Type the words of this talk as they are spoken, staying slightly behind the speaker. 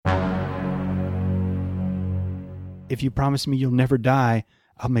if you promise me you'll never die,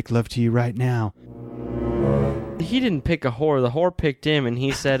 I'll make love to you right now. He didn't pick a whore. The whore picked him, and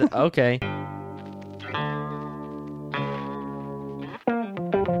he said, okay.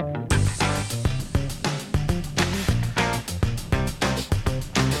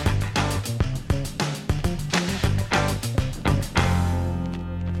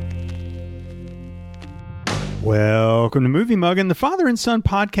 Welcome to Movie Muggin', the father and son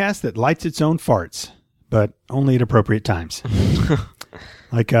podcast that lights its own farts, but only at appropriate times.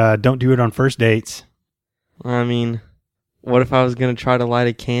 Like, don't do it on first dates. I mean, what if I was going to try to light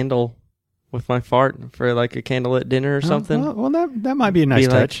a candle with my fart for like a candlelit dinner or something? Well, that might be a nice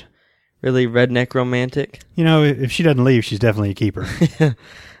touch. Like really redneck romantic. You know, if she doesn't leave, she's definitely a keeper.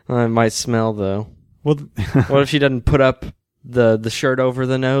 Well, it might smell, though. Well, What if she doesn't put up the shirt over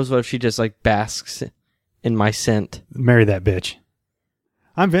the nose? What if she just like basks in my scent? Marry that bitch.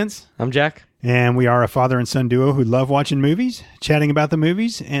 I'm Vince. I'm Jack. And we are a father and son duo who love watching movies, chatting about the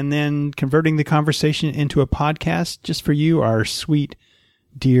movies, and then converting the conversation into a podcast just for you, our sweet,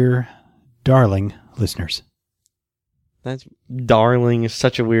 dear, darling listeners. That's darling is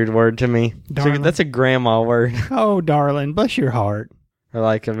such a weird word to me. Darling. That's a grandma word. Oh, darling, bless your heart. Or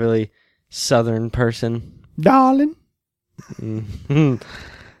like a really southern person. Darling.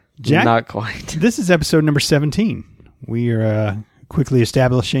 Jack? Not quite. This is episode number 17. We are quickly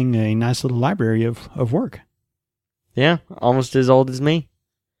establishing a nice little library of work. Yeah, almost as old as me.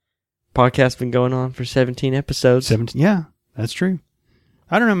 Podcast's been going on for 17 episodes. 17, yeah, that's true.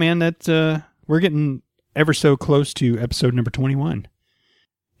 I don't know, man. That we're getting ever so close to episode number 21.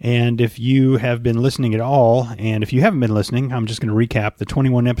 And if you have been listening at all, and if you haven't been listening, I'm just going to recap. The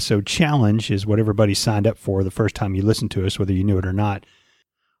 21 episode challenge is what everybody signed up for the first time you listened to us, whether you knew it or not.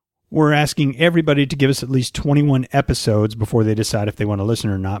 We're asking everybody to give us at least 21 episodes before they decide if they want to listen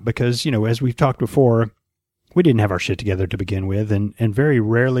or not. Because, you know, as we've talked before, we didn't have our shit together to begin with. And very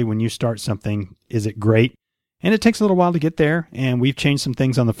rarely when you start something, is it great? And it takes a little while to get there. And we've changed some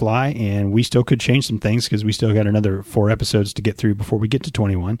things on the fly. And we still could change some things because we still got another 4 episodes to get through before we get to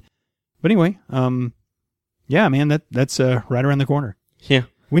 21. But anyway, yeah, man, that's right around the corner. Yeah.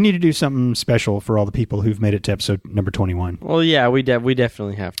 We need to do something special for all the people who've made it to episode number 21. Well, yeah, we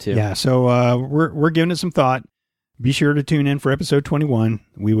definitely have to. Yeah, so we're giving it some thought. Be sure to tune in for episode 21.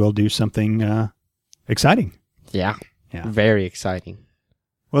 We will do something exciting. Yeah. Yeah. Very exciting.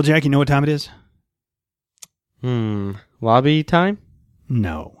 Well, Jack, you know what time it is? Lobby time?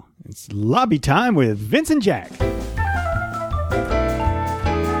 No. It's lobby time with Vince and Jack.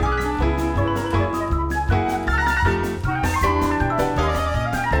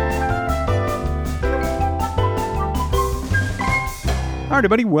 All right,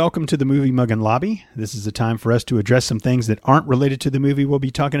 everybody, welcome to the Movie Muggin' Lobby. This is a time for us to address some things that aren't related to the movie we'll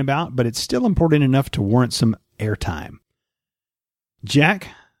be talking about, but it's still important enough to warrant some airtime. Jack,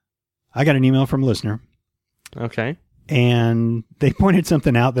 I got an email from a listener. Okay. And they pointed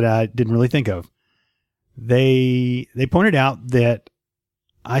something out that I didn't really think of. They pointed out that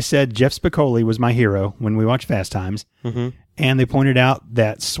I said Jeff Spicoli was my hero when we watched Fast Times. Mm-hmm. And they pointed out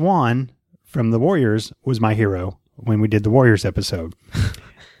that Swan from The Warriors was my hero when we did the Warriors episode.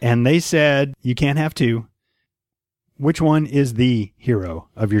 And they said, you can't have two. Which one is the hero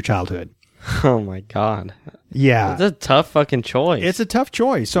of your childhood? Oh my God. Yeah. That's a tough fucking choice. It's a tough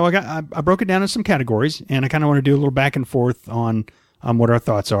choice. So I broke it down into some categories, and I kind of want to do a little back and forth on what our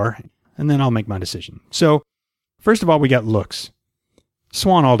thoughts are, and then I'll make my decision. So first of all, we got looks.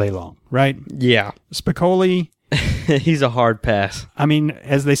 Swan all day long, right? Yeah. Spicoli. He's a hard pass. I mean,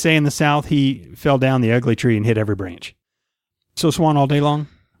 as they say in the South, he fell down the ugly tree and hit every branch. So Swan all day long?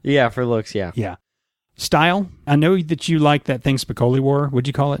 Yeah, for looks, yeah. Yeah. Style? I know that you like that thing Spicoli wore. What'd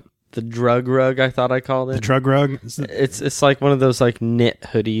you call it? The drug rug, I thought I called it. The drug rug? It's like one of those like knit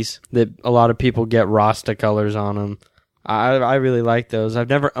hoodies that a lot of people get Rasta colors on them. I really like those. I've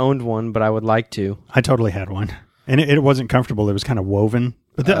never owned one, but I would like to. I totally had one. And it wasn't comfortable. It was kind of woven.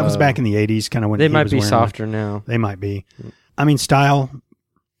 But that was back in the 80s, kind of when they he might was be wearing softer now. They might be. I mean, style,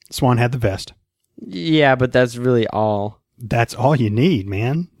 Swan had the vest. Yeah, but that's really all. That's all you need,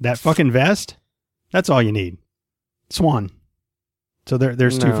 man. That fucking vest, that's all you need. Swan. So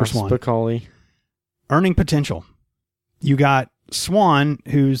there's 2 for Swan. Spicoli. Earning potential. You got Swan,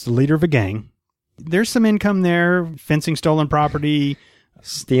 who's the leader of a gang. There's some income there, fencing stolen property.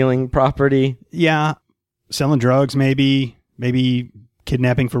 Stealing property. Yeah. Selling drugs, maybe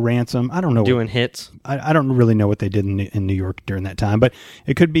kidnapping for ransom. I don't know. Doing hits. I don't really know what they did in New York during that time, but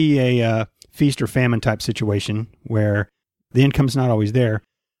it could be a feast or famine type situation where the income's not always there.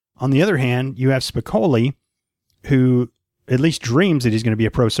 On the other hand, you have Spicoli, who at least dreams that he's going to be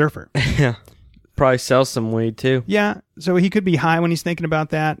a pro surfer. Yeah. Probably sells some weed too. Yeah, so he could be high when he's thinking about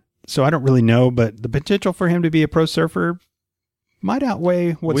that. So I don't really know, but the potential for him to be a pro surfer might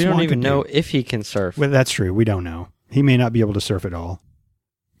outweigh what We Swan don't even could do. know if he can surf. Well, that's true. We don't know. He may not be able to surf at all.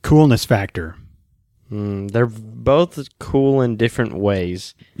 Coolness factor. They're both cool in different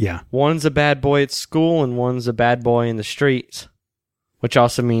ways. Yeah. One's a bad boy at school, and one's a bad boy in the streets, which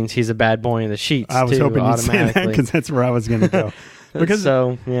also means he's a bad boy in the sheets. I was too, hoping you'd say that automatically. because that's where I was going to go. Because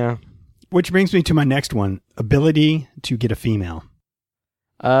So yeah, which brings me to my next one: ability to get a female.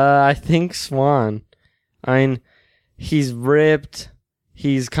 I think Swan. I mean, he's ripped.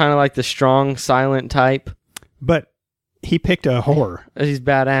 He's kind of like the strong, silent type. But he picked a whore. He's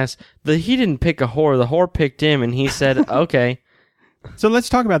badass. He didn't pick a whore. The whore picked him, and he said, "Okay." So let's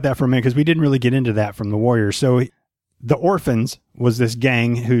talk about that for a minute because we didn't really get into that from the Warriors. So the Orphans was this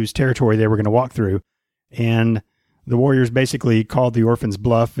gang whose territory they were going to walk through, and the Warriors basically called the Orphans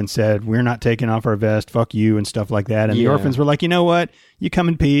bluff and said, "We're not taking off our vest, fuck you," and stuff like that. And the Yeah. Orphans were like, "You know what? You come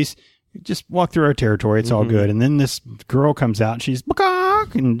in peace. Just walk through our territory. It's all good." And then this girl comes out and she's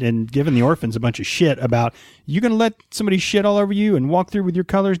and giving the Orphans a bunch of shit about, "You going to let somebody shit all over you and walk through with your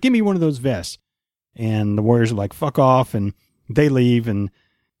colors? Give me one of those vests." And the Warriors are like, "Fuck off," and they leave.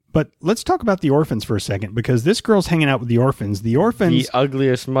 But let's talk about the Orphans for a second, because this girl's hanging out with the Orphans. The Orphans, The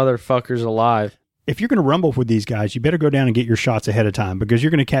ugliest motherfuckers alive. if you're going to rumble with these guys, you better go down and get your shots ahead of time, because you're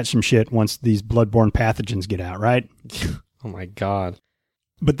going to catch some shit once these bloodborne pathogens get out, right? Oh my god.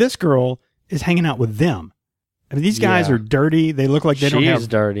 But this girl is hanging out with them. I mean, these guys Yeah. are dirty. They look like they don't She's have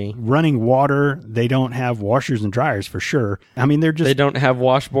dirty. running water. They don't have washers and dryers for sure. I mean, they're just, They don't have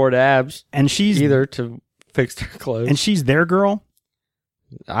washboard abs and she's either to fix their clothes. and she's their girl.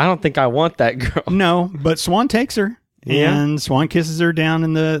 I don't think I want that girl. No, but Swan takes her. Yeah. And Swan kisses her down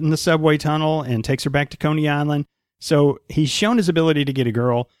in the subway tunnel and takes her back to Coney Island. So he's shown his ability to get a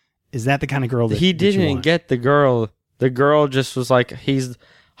girl. Is that the kind of girl that He that you didn't want? get the girl. The girl just was like, he's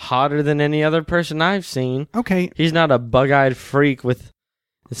hotter than any other person I've seen. Okay, He's not a bug-eyed freak with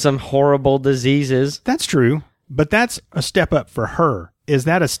some horrible diseases. that's true, but that's a step up for her. Is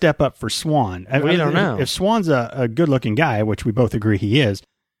that a step up for Swan? We don't know. If Swan's a good-looking guy, which we both agree he is,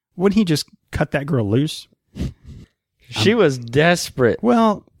 wouldn't he just cut that girl loose? She was desperate.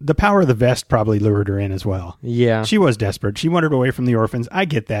 Well, the power of the vest probably lured her in as well. Yeah. She was desperate. She wanted away from the Orphans. I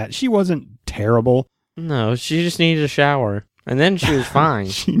get that. She wasn't terrible. No, she just needed a shower. And then she was fine.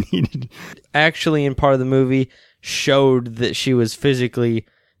 She needed... Actually, in part of the movie, showed that she was physically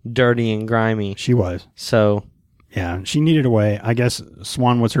dirty and grimy. She was. So, Yeah, she needed away. I guess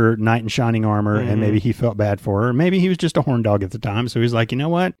Swan was her knight in shining armor, and maybe he felt bad for her. Maybe he was just a horn dog at the time, so he's like, you know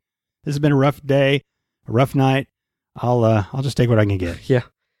what? This has been a rough day, a rough night. I'll just take what I can get. yeah.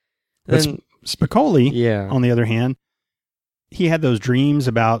 But Then, Spicoli, yeah. on the other hand, he had those dreams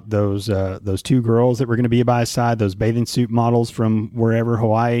about those two girls that were going to be by his side, those bathing suit models from wherever,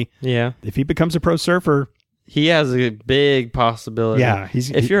 Hawaii. Yeah. If he becomes a pro surfer, He has a big possibility. yeah,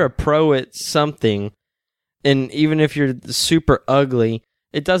 If you're a pro at something, and even if you're super ugly,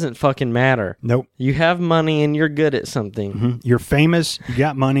 it doesn't fucking matter. nope. You have money and you're good at something. Mhm. You're famous. You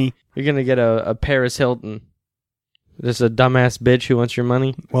got money. You're going to get a Paris Hilton. Just a dumbass bitch who wants your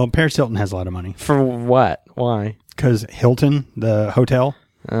money. Well, Paris Hilton has a lot of money For what? Why? because Hilton, the hotel.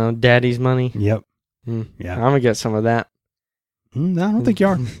 Daddy's money. Yep. I'm Yeah. going to get some of that. I don't think you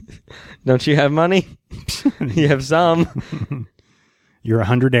are. Don't you have money? You have some. You're a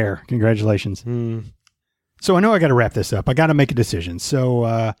 100 Congratulations. So I know I got to wrap this up. I got to make a decision. So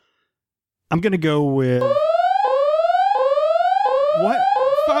I'm going to go with... What?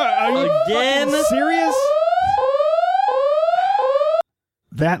 Are you Again? fucking serious?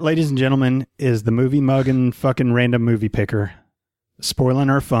 That, ladies and gentlemen, is the movie mugging fucking random movie picker. Spoiling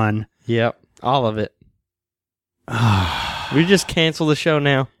our fun. Yep. All of it. We just cancel the show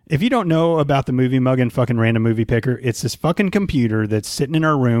now. If you don't know about the movie mugging fucking random movie picker, it's this fucking computer that's sitting in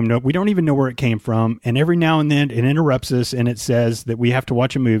our room. No, we don't even know where it came from. And every now and then it interrupts us and it says that we have to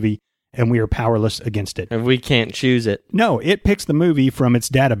watch a movie and we are powerless against it. And we can't choose it. No, it picks the movie from its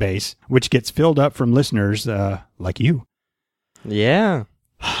database, which gets filled up from listeners like you. Yeah.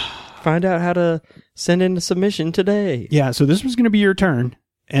 Find out how to send in a submission today. Yeah, so this was going to be your turn.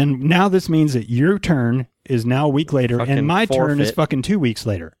 And now this means that your turn is now a week later Fucking and my turn is forfeit. fucking 2 weeks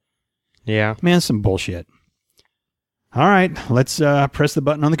later. Yeah. Man, some bullshit. All right, let's press the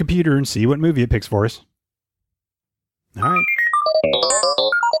button on the computer and see what movie it picks for us. All right.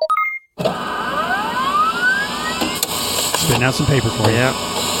 Spitting out some paper for you.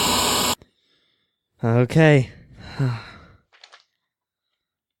 Yeah. Okay.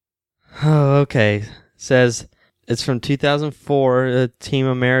 Oh, okay. Says, It's from 2004, Team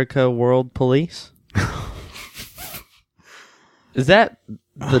America World Police. Is that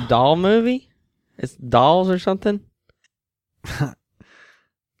the doll movie? It's dolls or something?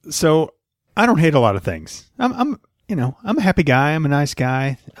 So I don't hate a lot of things. I'm a happy guy. I'm a nice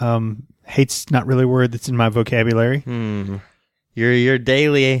guy. Hate's not really a word that's in my vocabulary. Your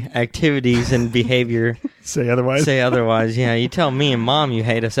daily activities and behavior Say otherwise. say otherwise. Yeah, you tell me and Mom you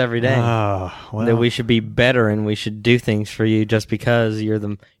hate us every day. Oh, well. That we should be better and we should do things for you just because you're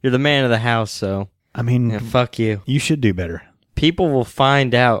the man of the house. So I mean, yeah, fuck you. you should do better. People will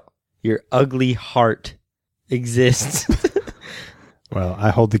find out your ugly heart exists. Well, I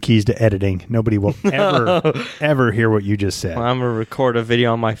hold the keys to editing. Nobody will ever hear what you just said. I'm gonna record a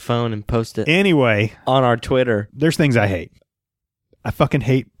video on my phone and post it Anyway, on our Twitter. there's things I hate. I fucking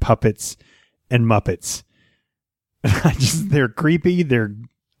hate puppets and Muppets. They're creepy.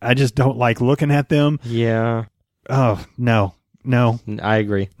 I just don't like looking at them. Yeah, Oh, no. I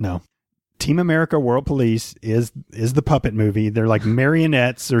agree. No. Team America World Police is the puppet movie. They're like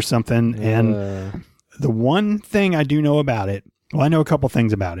marionettes or something. And the one thing I do know about it, well, I know a couple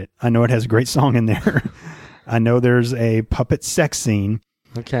things about it. I know it has a great song in there. I know there's a puppet sex scene.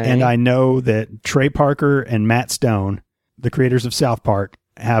 Okay. And I know that Trey Parker and Matt Stone, the creators of South Park,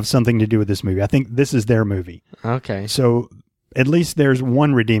 have something to do with this movie. I think this is their movie. Okay. So at least there's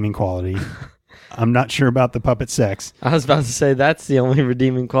one redeeming quality. I'm not sure about the puppet sex. I was about to say that's the only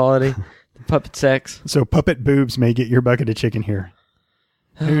redeeming quality. The puppet sex. So puppet boobs may get your bucket of chicken here.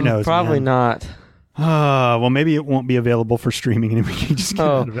 Who knows? Probably man? not. Well, maybe it won't be available for streaming and we can just get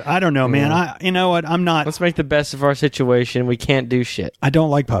out of it. I don't know, man. You know what? I'm not. Let's make the best of our situation. We can't do shit. I don't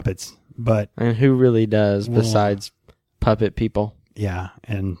like puppets, but. And who really does besides puppet people? Yeah,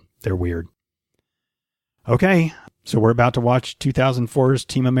 and they're weird. Okay, so we're about to watch 2004's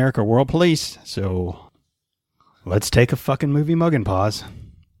Team America World Police, so let's take a fucking movie mug and pause.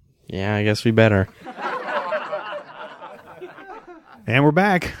 Yeah, I guess we better. And we're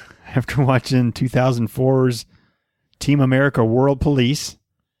back after watching 2004's Team America World Police.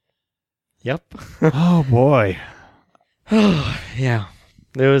 Yep. Oh, boy. Yeah,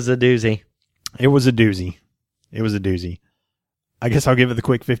 it was a doozy. It was a doozy. I guess I'll give it the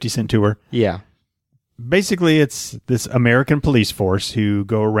quick 50-cent tour. Yeah. Basically, it's this American police force who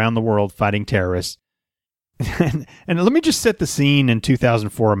go around the world fighting terrorists. And let me just set the scene in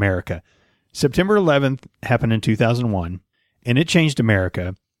 2004 America. September 11th happened in 2001, and it changed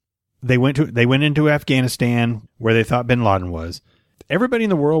America. They went into Afghanistan, where they thought bin Laden was. Everybody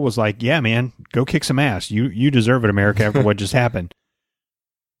in the world was like, yeah, man, go kick some ass. You deserve it, America, after what just happened.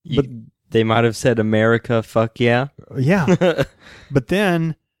 But they might have said America, fuck yeah. Yeah. But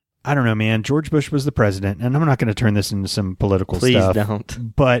then, I don't know, man, George Bush was the president, and I'm not going to turn this into some political stuff. Please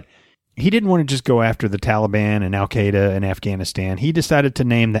don't. But he didn't want to just go after the Taliban and Al-Qaeda in Afghanistan. He decided to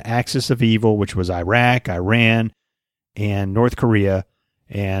name the axis of evil, which was Iraq, Iran, and North Korea,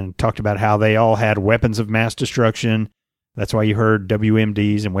 and talked about how they all had weapons of mass destruction. That's why you heard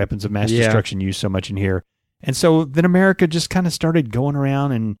WMDs and weapons of mass destruction used so much in here. And so then America just kind of started going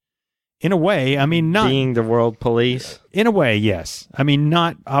around and, in a way, I mean, not being the world police. In a way, yes. I mean,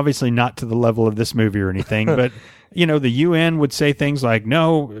 obviously not to the level of this movie or anything, but the UN would say things like,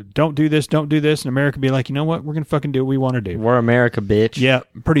 no, don't do this, and America would be like, you know what, we're going to fucking do what we want to do. We're America, bitch. Yeah,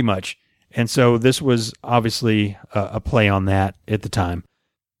 pretty much. And so this was obviously a play on that at the time.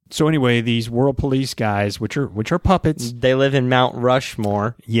 So anyway, these world police guys, which are puppets. They live in Mount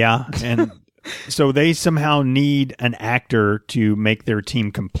Rushmore. Yeah, and so they somehow need an actor to make their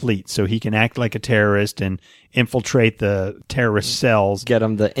team complete, so he can act like a terrorist and infiltrate the terrorist cells. Get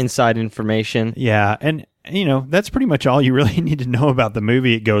them the inside information. Yeah, and that's pretty much all you really need to know about the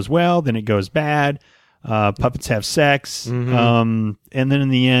movie. It goes well, then it goes bad. Puppets have sex, and then in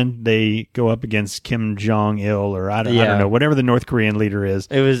the end they go up against Kim Jong-il, or I don't know, whatever the North Korean leader is.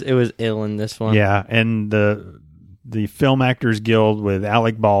 It was ill in this one. Yeah, and the Film Actors Guild with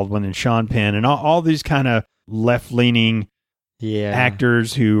Alec Baldwin and Sean Penn and all these kind of left-leaning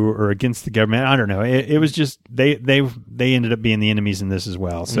actors who are against the government. I don't know. It was just they ended up being the enemies in this as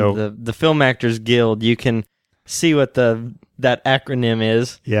well. So the Film Actors Guild, you can see what that acronym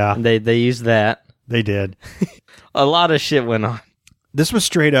is. Yeah, and they used that. They did. A lot of shit went on. This was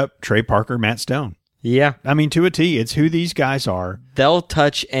straight up Trey Parker, Matt Stone. Yeah. I mean, to a T, it's who these guys are. They'll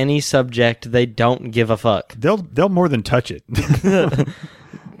touch any subject. They don't give a fuck. They'll more than touch it.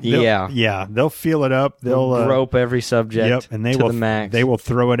 Yeah. They'll feel it up. They'll grope every subject. Yep, and they to will the max. They will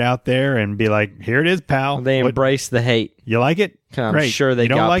throw it out there and be like, "Here it is, pal." They embrace the hate. You like it? I'm Great. sure they you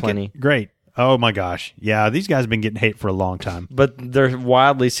don't got like plenty. It? Great. Oh my gosh. Yeah, these guys have been getting hate for a long time. But they're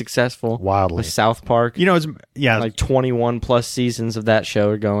wildly successful. Wildly. With South Park. It's Like 21 plus seasons of that show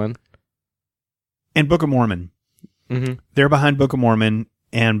are going. And Book of Mormon. Mm-hmm. They're behind Book of Mormon,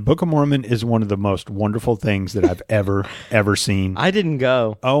 and Book of Mormon is one of the most wonderful things that I've ever seen. I didn't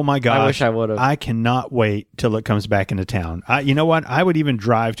go. Oh my gosh. I wish I would have. I cannot wait till it comes back into town. You know what? I would even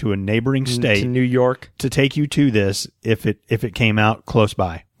drive to a neighboring state to New York to take you to this if it came out close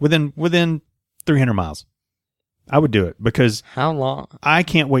by. Within 300 miles. I would do it because How long? I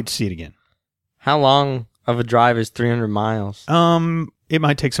can't wait to see it again. How long of a drive is 300 miles? It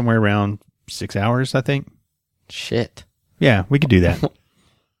might take somewhere around 6 hours, I think. Shit. Yeah, we could do that.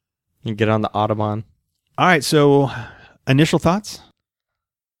 You get on the Autobahn. All right, so initial thoughts?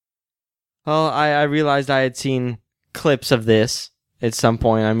 Well, I realized I had seen clips of this at some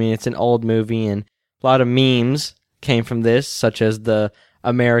point. I mean, it's an old movie, and a lot of memes came from this, such as the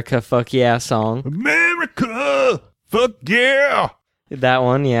America Fuck Yeah song. America! Fuck yeah! That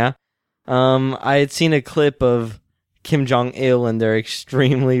one, yeah. I had seen a clip of Kim Jong-il and their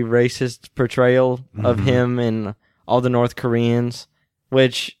extremely racist portrayal of him and all the North Koreans,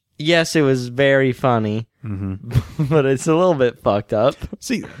 which, yes, it was very funny, but it's a little bit fucked up.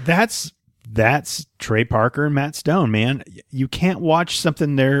 See, that's Trey Parker and Matt Stone, man. You can't watch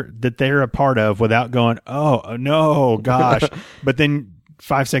something that they're a part of without going, oh no, gosh. But then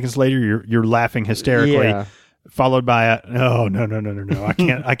 5 seconds later, you're laughing hysterically, Yeah. followed by a, no.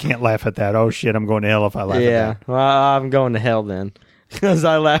 I can't laugh at that. Oh shit, I'm going to hell if I laugh at that. Well, I'm going to hell then, because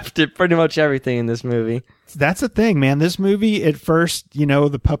I laughed at pretty much everything in this movie. That's the thing, man. This movie, at first,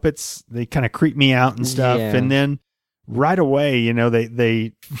 the puppets, they kind of creep me out and stuff. Yeah. And then right away,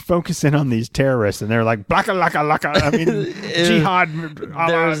 they focus in on these terrorists and they're like, blaka, laka, laka. I mean, jihad.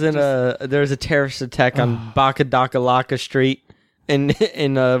 There's a terrorist attack on Baka Daka Laka Street in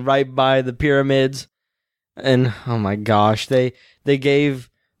right by the pyramids. And oh my gosh, they gave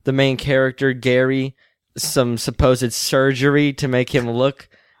the main character, Gary, some supposed surgery to make him look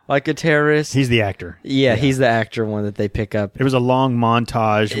like a terrorist. He's the actor. Yeah, he's the actor one that they pick up. It was a long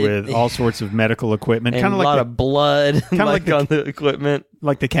montage with all sorts of medical equipment, And kind a of lot like of blood like on the equipment.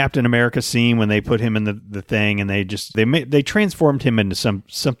 like the Captain America scene when they put him in the thing and they transformed him into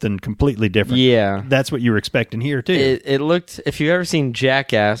something completely different. Yeah. That's what you were expecting here too. It looked, if you've ever seen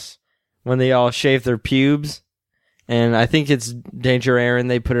Jackass, when they all shave their pubes, and I think it's Danger Aaron,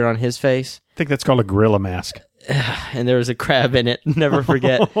 they put it on his face. I think that's called a gorilla mask. And there was a crab in it. Never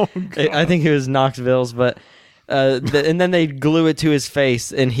forget. I think it was Knoxville's, but and then they glue it to his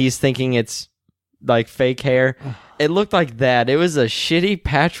face, and he's thinking it's like fake hair. It looked like that. It was a shitty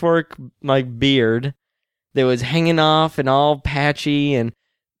patchwork like beard that was hanging off and all patchy, and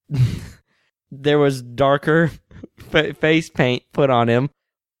there was darker face paint put on him.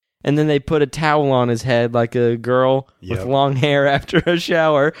 And then they put a towel on his head like a girl with long hair after a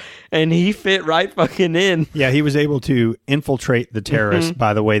shower, and he fit right fucking in. Yeah, he was able to infiltrate the terrorists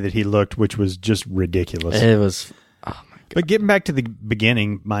by the way that he looked, which was just ridiculous. It was, oh my god. But getting back to the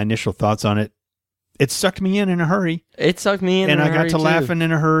beginning, my initial thoughts on it, it sucked me in a hurry. It sucked me in and a I hurry, got to too. laughing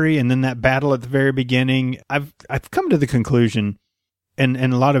in a hurry, and then that battle at the very beginning. I've come to the conclusion, and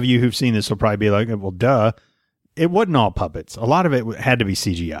a lot of you who've seen this will probably be like, well, duh. It wasn't all puppets. A lot of it had to be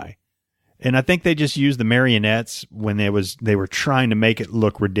CGI. And I think they just used the marionettes when they were trying to make it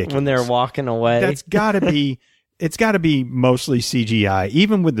look ridiculous. When they were walking away. That's got to be it's got to be mostly CGI.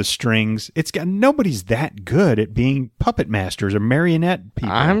 Even with the strings, nobody's that good at being puppet masters or marionette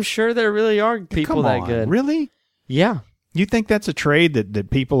people. I'm sure there really are people Come that on, good. Really? Yeah. You think that's a trade that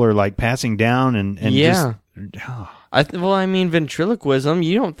people are like passing down and Yeah. just I mean, ventriloquism,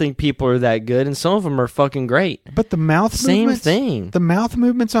 you don't think people are that good, and some of them are fucking great. But the mouth Same movements, thing. The mouth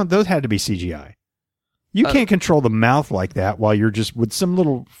movements on those had to be CGI. You can't control the mouth like that while you're just with some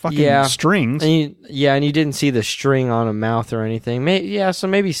little fucking strings. And you didn't see the string on a mouth or anything. So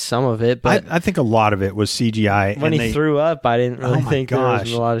maybe some of it, but I think a lot of it was CGI. when he threw up, I didn't really think there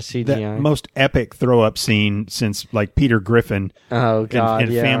was a lot of CGI. That most epic throw up scene since like Peter Griffin Oh god,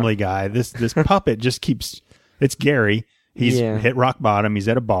 and Family Guy. This puppet just keeps. It's Gary. He's hit rock bottom. He's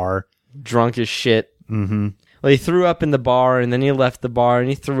at a bar, drunk as shit. Mm-hmm. Well, he threw up in the bar, and then he left the bar, and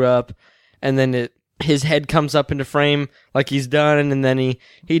he threw up, and then his head comes up into frame like he's done, and then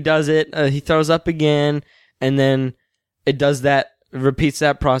he does it. He throws up again, and then it does that, repeats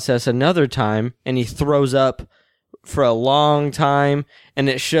that process another time, and he throws up for a long time, and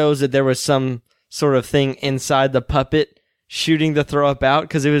it shows that there was some sort of thing inside the puppet shooting the throw up out,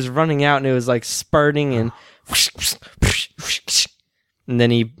 because it was running out, and it was like spurting, and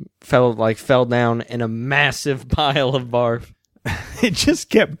then he fell down in a massive pile of barf. It just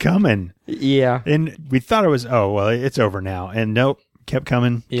kept coming. Yeah. And we thought it was, oh, well, it's over now. And nope, kept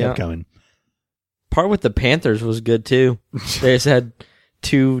coming, kept coming. Part with the Panthers was good, too. They just had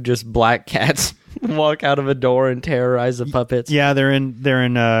two just black cats walk out of a door and terrorize the puppets. Yeah, they're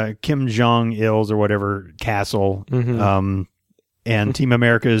in Kim Jong-il's or whatever castle. Mm-hmm. And Team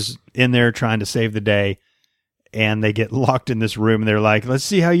America's in there trying to save the day. And they get locked in this room, and they're like, let's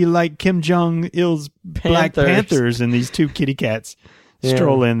see how you like Kim Jong-il's Black Panthers. And these two kitty cats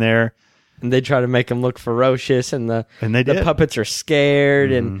stroll in there. And they try to make them look ferocious, and the puppets are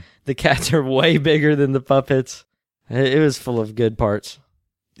scared, and the cats are way bigger than the puppets. It was full of good parts.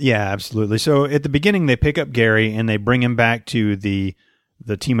 Yeah, absolutely. So at the beginning, they pick up Gary, and they bring him back to the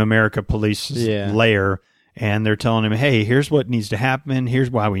Team America police lair, and they're telling him, hey, here's what needs to happen.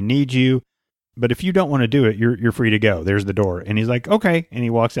 Here's why we need you. But if you don't want to do it, you're free to go. There's the door. And he's like, okay. And he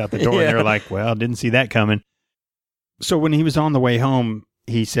walks out the door, and they're like, well, didn't see that coming. So when he was on the way home,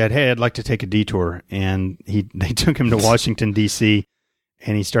 he said, hey, I'd like to take a detour. And they took him to Washington, D.C.,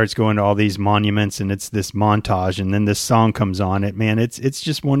 and he starts going to all these monuments, and it's this montage. And then this song comes on. It's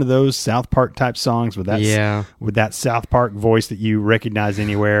just one of those South Park type songs with that South Park voice that you recognize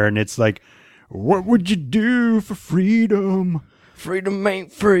anywhere. And it's like, what would you do for freedom? Freedom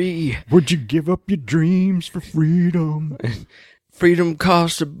ain't free. Would you give up your dreams for freedom? Freedom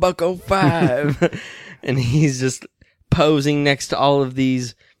costs $1.05. And he's just posing next to all of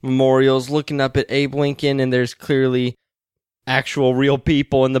these memorials, looking up at Abe Lincoln, and there's clearly actual real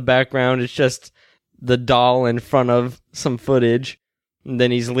people in the background. It's just the doll in front of some footage. And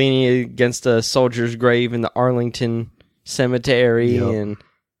then he's leaning against a soldier's grave in the Arlington Cemetery, and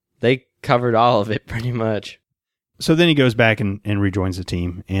they covered all of it pretty much. So then he goes back and rejoins the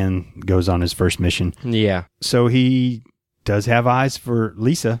team and goes on his first mission. Yeah. So he does have eyes for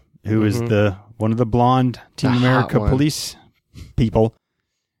Lisa, who is one of the blonde Team America police people.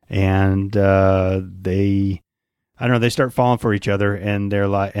 And they start falling for each other, and they're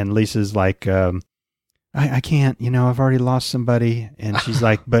like, and Lisa's like, I can't, I've already lost somebody. And she's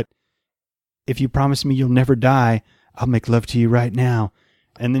like, but if you promise me you'll never die, I'll make love to you right now.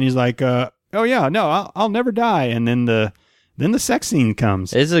 And then he's like, oh yeah, no, I'll never die. And then the sex scene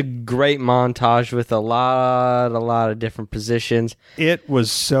comes. It's a great montage with a lot of different positions. It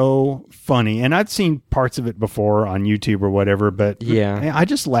was so funny, and I'd seen parts of it before on YouTube or whatever, but I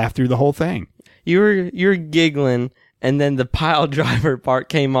just laughed through the whole thing. You were giggling, and then the pile driver part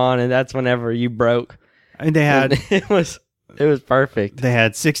came on, and that's whenever you broke. And they had it was perfect. They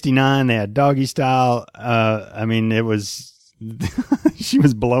had 69. They had Doggy Style. It was. She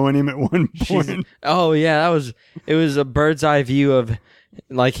was blowing him at one point. It was a bird's eye view of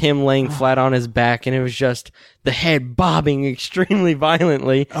like him laying flat on his back, and it was just the head bobbing extremely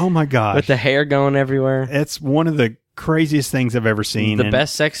violently. Oh my gosh. With the hair going everywhere. It's one of the craziest things I've ever seen. The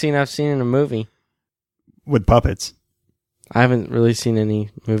best sex scene I've seen in a movie. With puppets. I haven't really seen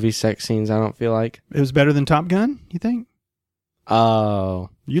any movie sex scenes, I don't feel like. It was better than Top Gun, you think? Oh.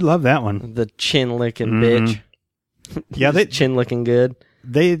 You love that one. The chin licking bitch. Yeah, they chin looking good.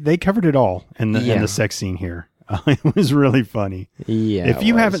 They covered it all in the sex scene here. It was really funny. Yeah. If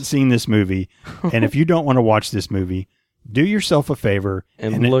you haven't seen this movie, and if you don't want to watch this movie, do yourself a favor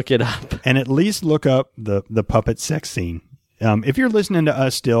and look it up, and at least look up the puppet sex scene. If you're listening to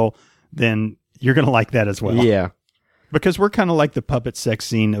us still, then you're going to like that as well. Yeah, because we're kind of like the puppet sex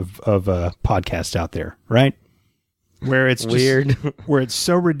scene of podcasts out there, right? Where it's just, weird, where it's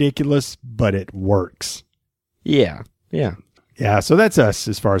so ridiculous, but it works. Yeah. So that's us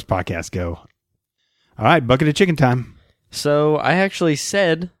as far as podcasts go. All right, bucket of chicken time. So I actually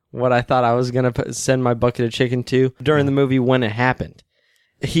said what I thought I was going to send my bucket of chicken to during the movie when it happened.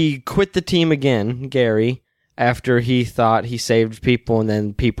 He quit the team again, Gary, after he thought he saved people, and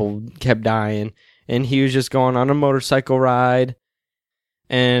then people kept dying. And he was just going on a motorcycle ride,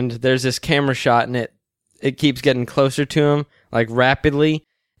 and there's this camera shot, and it keeps getting closer to him, like rapidly.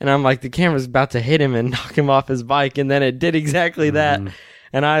 And I'm like, the camera's about to hit him and knock him off his bike. And then it did exactly that.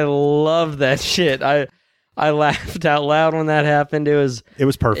 And I love that shit. I laughed out loud when that happened. It was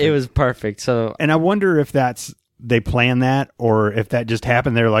perfect. It was perfect. So, and I wonder if they planned that, or if that just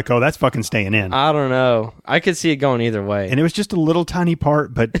happened. They're like, oh, that's fucking staying in. I don't know. I could see it going either way. And it was just a little tiny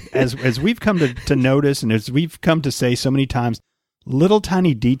part. But as we've come to notice, and as we've come to say so many times, little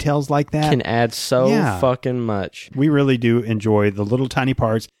tiny details like that can add so fucking much. We really do enjoy the little tiny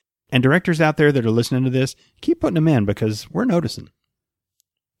parts. And directors out there that are listening to this, keep putting them in, because we're noticing.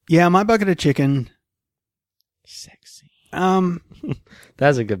 Yeah, my bucket of chicken. Sex scene.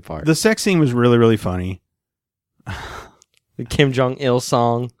 That's a good part. The sex scene was really, really funny. The Kim Jong-il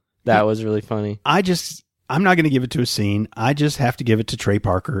song, that was really funny. I I'm not going to give it to a scene. I just have to give it to Trey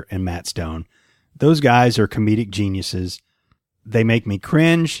Parker and Matt Stone. Those guys are comedic geniuses. They make me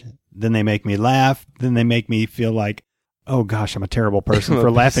cringe. Then they make me laugh. Then they make me feel like, oh gosh, I'm a terrible person for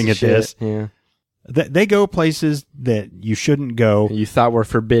laughing at this. Yeah. They go places that you shouldn't go. You thought were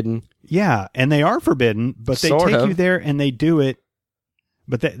forbidden. Yeah, and they are forbidden, but they Sort take of. you there and they do it.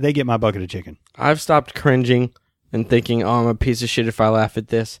 But they get my bucket of chicken. I've stopped cringing and thinking, oh, I'm a piece of shit if I laugh at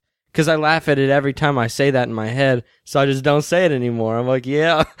this. Because I laugh at it every time I say that in my head, so I just don't say it anymore. I'm like,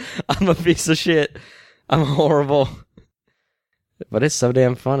 yeah, I'm a piece of shit. I'm horrible. But it's so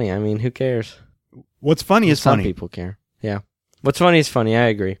damn funny. I mean, who cares? What's funny is Some funny. people care. Yeah. What's funny is funny. I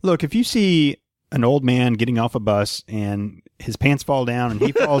agree. Look, if you see an old man getting off a bus and his pants fall down and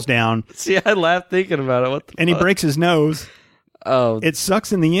he falls down See, I laugh thinking about it. What the and he fuck? breaks his nose, Oh, it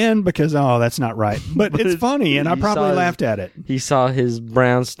sucks in the end because, oh, that's not right. But it's funny, and I you probably saw laughed at it. he saw his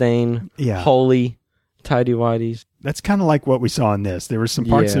brown stain, Yeah. holy tidy whities. That's kind of like what we saw in this. There were some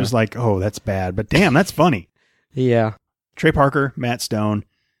parts that Yeah. was like, oh, that's bad. But damn, that's funny. Yeah. Trey Parker, Matt Stone,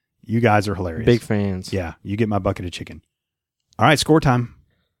 you guys are hilarious. Big fans. Yeah, you get my bucket of chicken. All right, score time.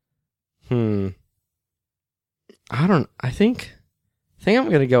 I think I'm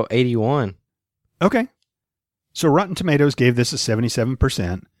going to go 81. Okay. So Rotten Tomatoes gave this a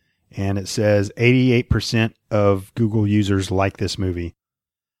 77%, and it says 88% of Google users like this movie.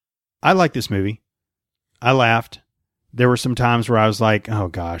 I like this movie. I laughed. There were some times where I was like, oh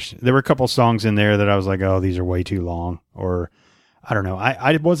gosh. There were a couple songs in there that I was like, oh, these are way too long. Or, I don't know.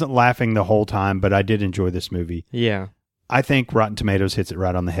 I wasn't laughing the whole time, but I did enjoy this movie. Yeah. I think Rotten Tomatoes hits it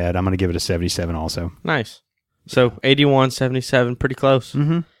right on the head. I'm going to give it a 77 also. Nice. So 81, 77, pretty close.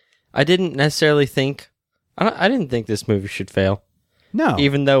 Mm-hmm. I didn't necessarily think, I didn't think this movie should fail. No.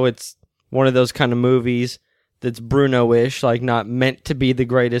 Even though it's one of those kind of movies that's Bruno-ish, like not meant to be the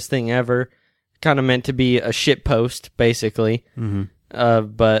greatest thing ever, kind of meant to be a shitpost, basically. Mm-hmm.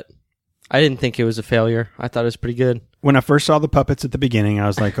 But I didn't think it was a failure. I thought it was pretty good. When I first saw the puppets at the beginning, I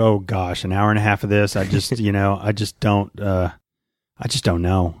was like, oh gosh, an hour and a half of this. I just, I just don't know.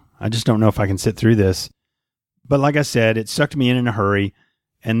 I just don't know if I can sit through this. But like I said, it sucked me in a hurry.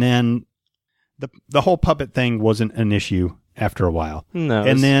 And then the whole puppet thing wasn't an issue after a while. No.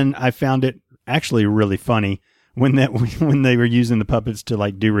 And then I found it actually really funny when they were using the puppets to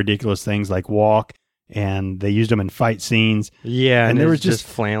like do ridiculous things like walk, and they used them in fight scenes. Yeah, and and there it was just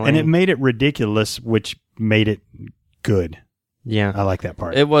flailing. And it made it ridiculous, which made it good. Yeah. I like that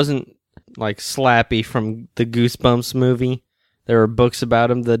part. It wasn't like Slappy from the Goosebumps movie. There were books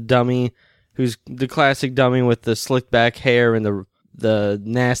about him, the dummy who's the classic dummy with the slicked back hair and the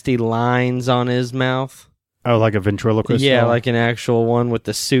nasty lines on his mouth. Oh, like a ventriloquist? Yeah, doll? like an actual one with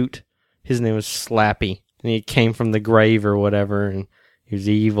the suit. His name was Slappy, and he came from the grave or whatever, and he was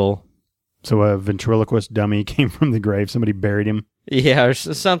evil. So a ventriloquist dummy came from the grave. Somebody buried him. Yeah, or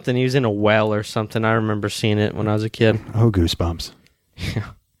something. He was in a well or something. I remember seeing it when I was a kid. Oh, goosebumps.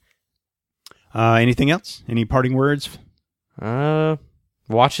 Yeah. Anything else? Any parting words?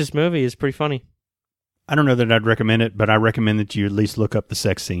 Watch this movie. It's pretty funny. I don't know that I'd recommend it, but I recommend that you at least look up the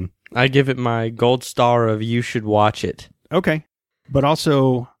sex scene. I give it my gold star of you should watch it. Okay. But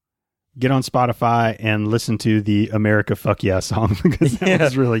also get on Spotify and listen to the America Fuck Yeah song because that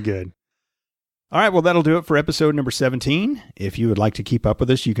was really good. All right, well, that'll do it for episode number 17. If you would like to keep up with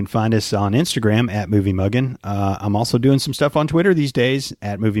us, you can find us on Instagram at Movie Muggin. I'm also doing some stuff on Twitter these days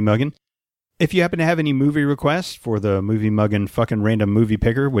at Movie Muggin. If you happen to have any movie requests for the Movie Muggin fucking random movie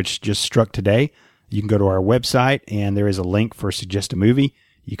picker, which just struck today, you can go to our website and there is a link for Suggest a Movie.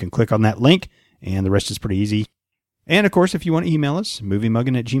 You can click on that link and the rest is pretty easy. And of course, if you want to email us,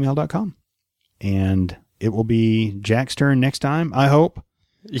 moviemuggin@gmail.com. And it will be Jack's turn next time, I hope.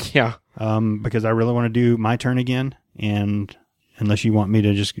 Yeah. Because I really want to do my turn again. And unless you want me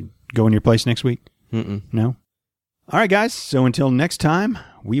to just go in your place next week. Mm-mm. No? All right, guys. So until next time,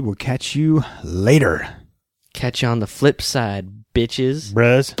 we will catch you later. Catch you on the flip side, bitches.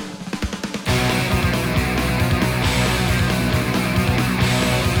 Bruz.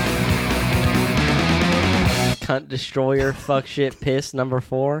 Cunt destroyer, fuck shit, piss, number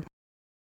 4.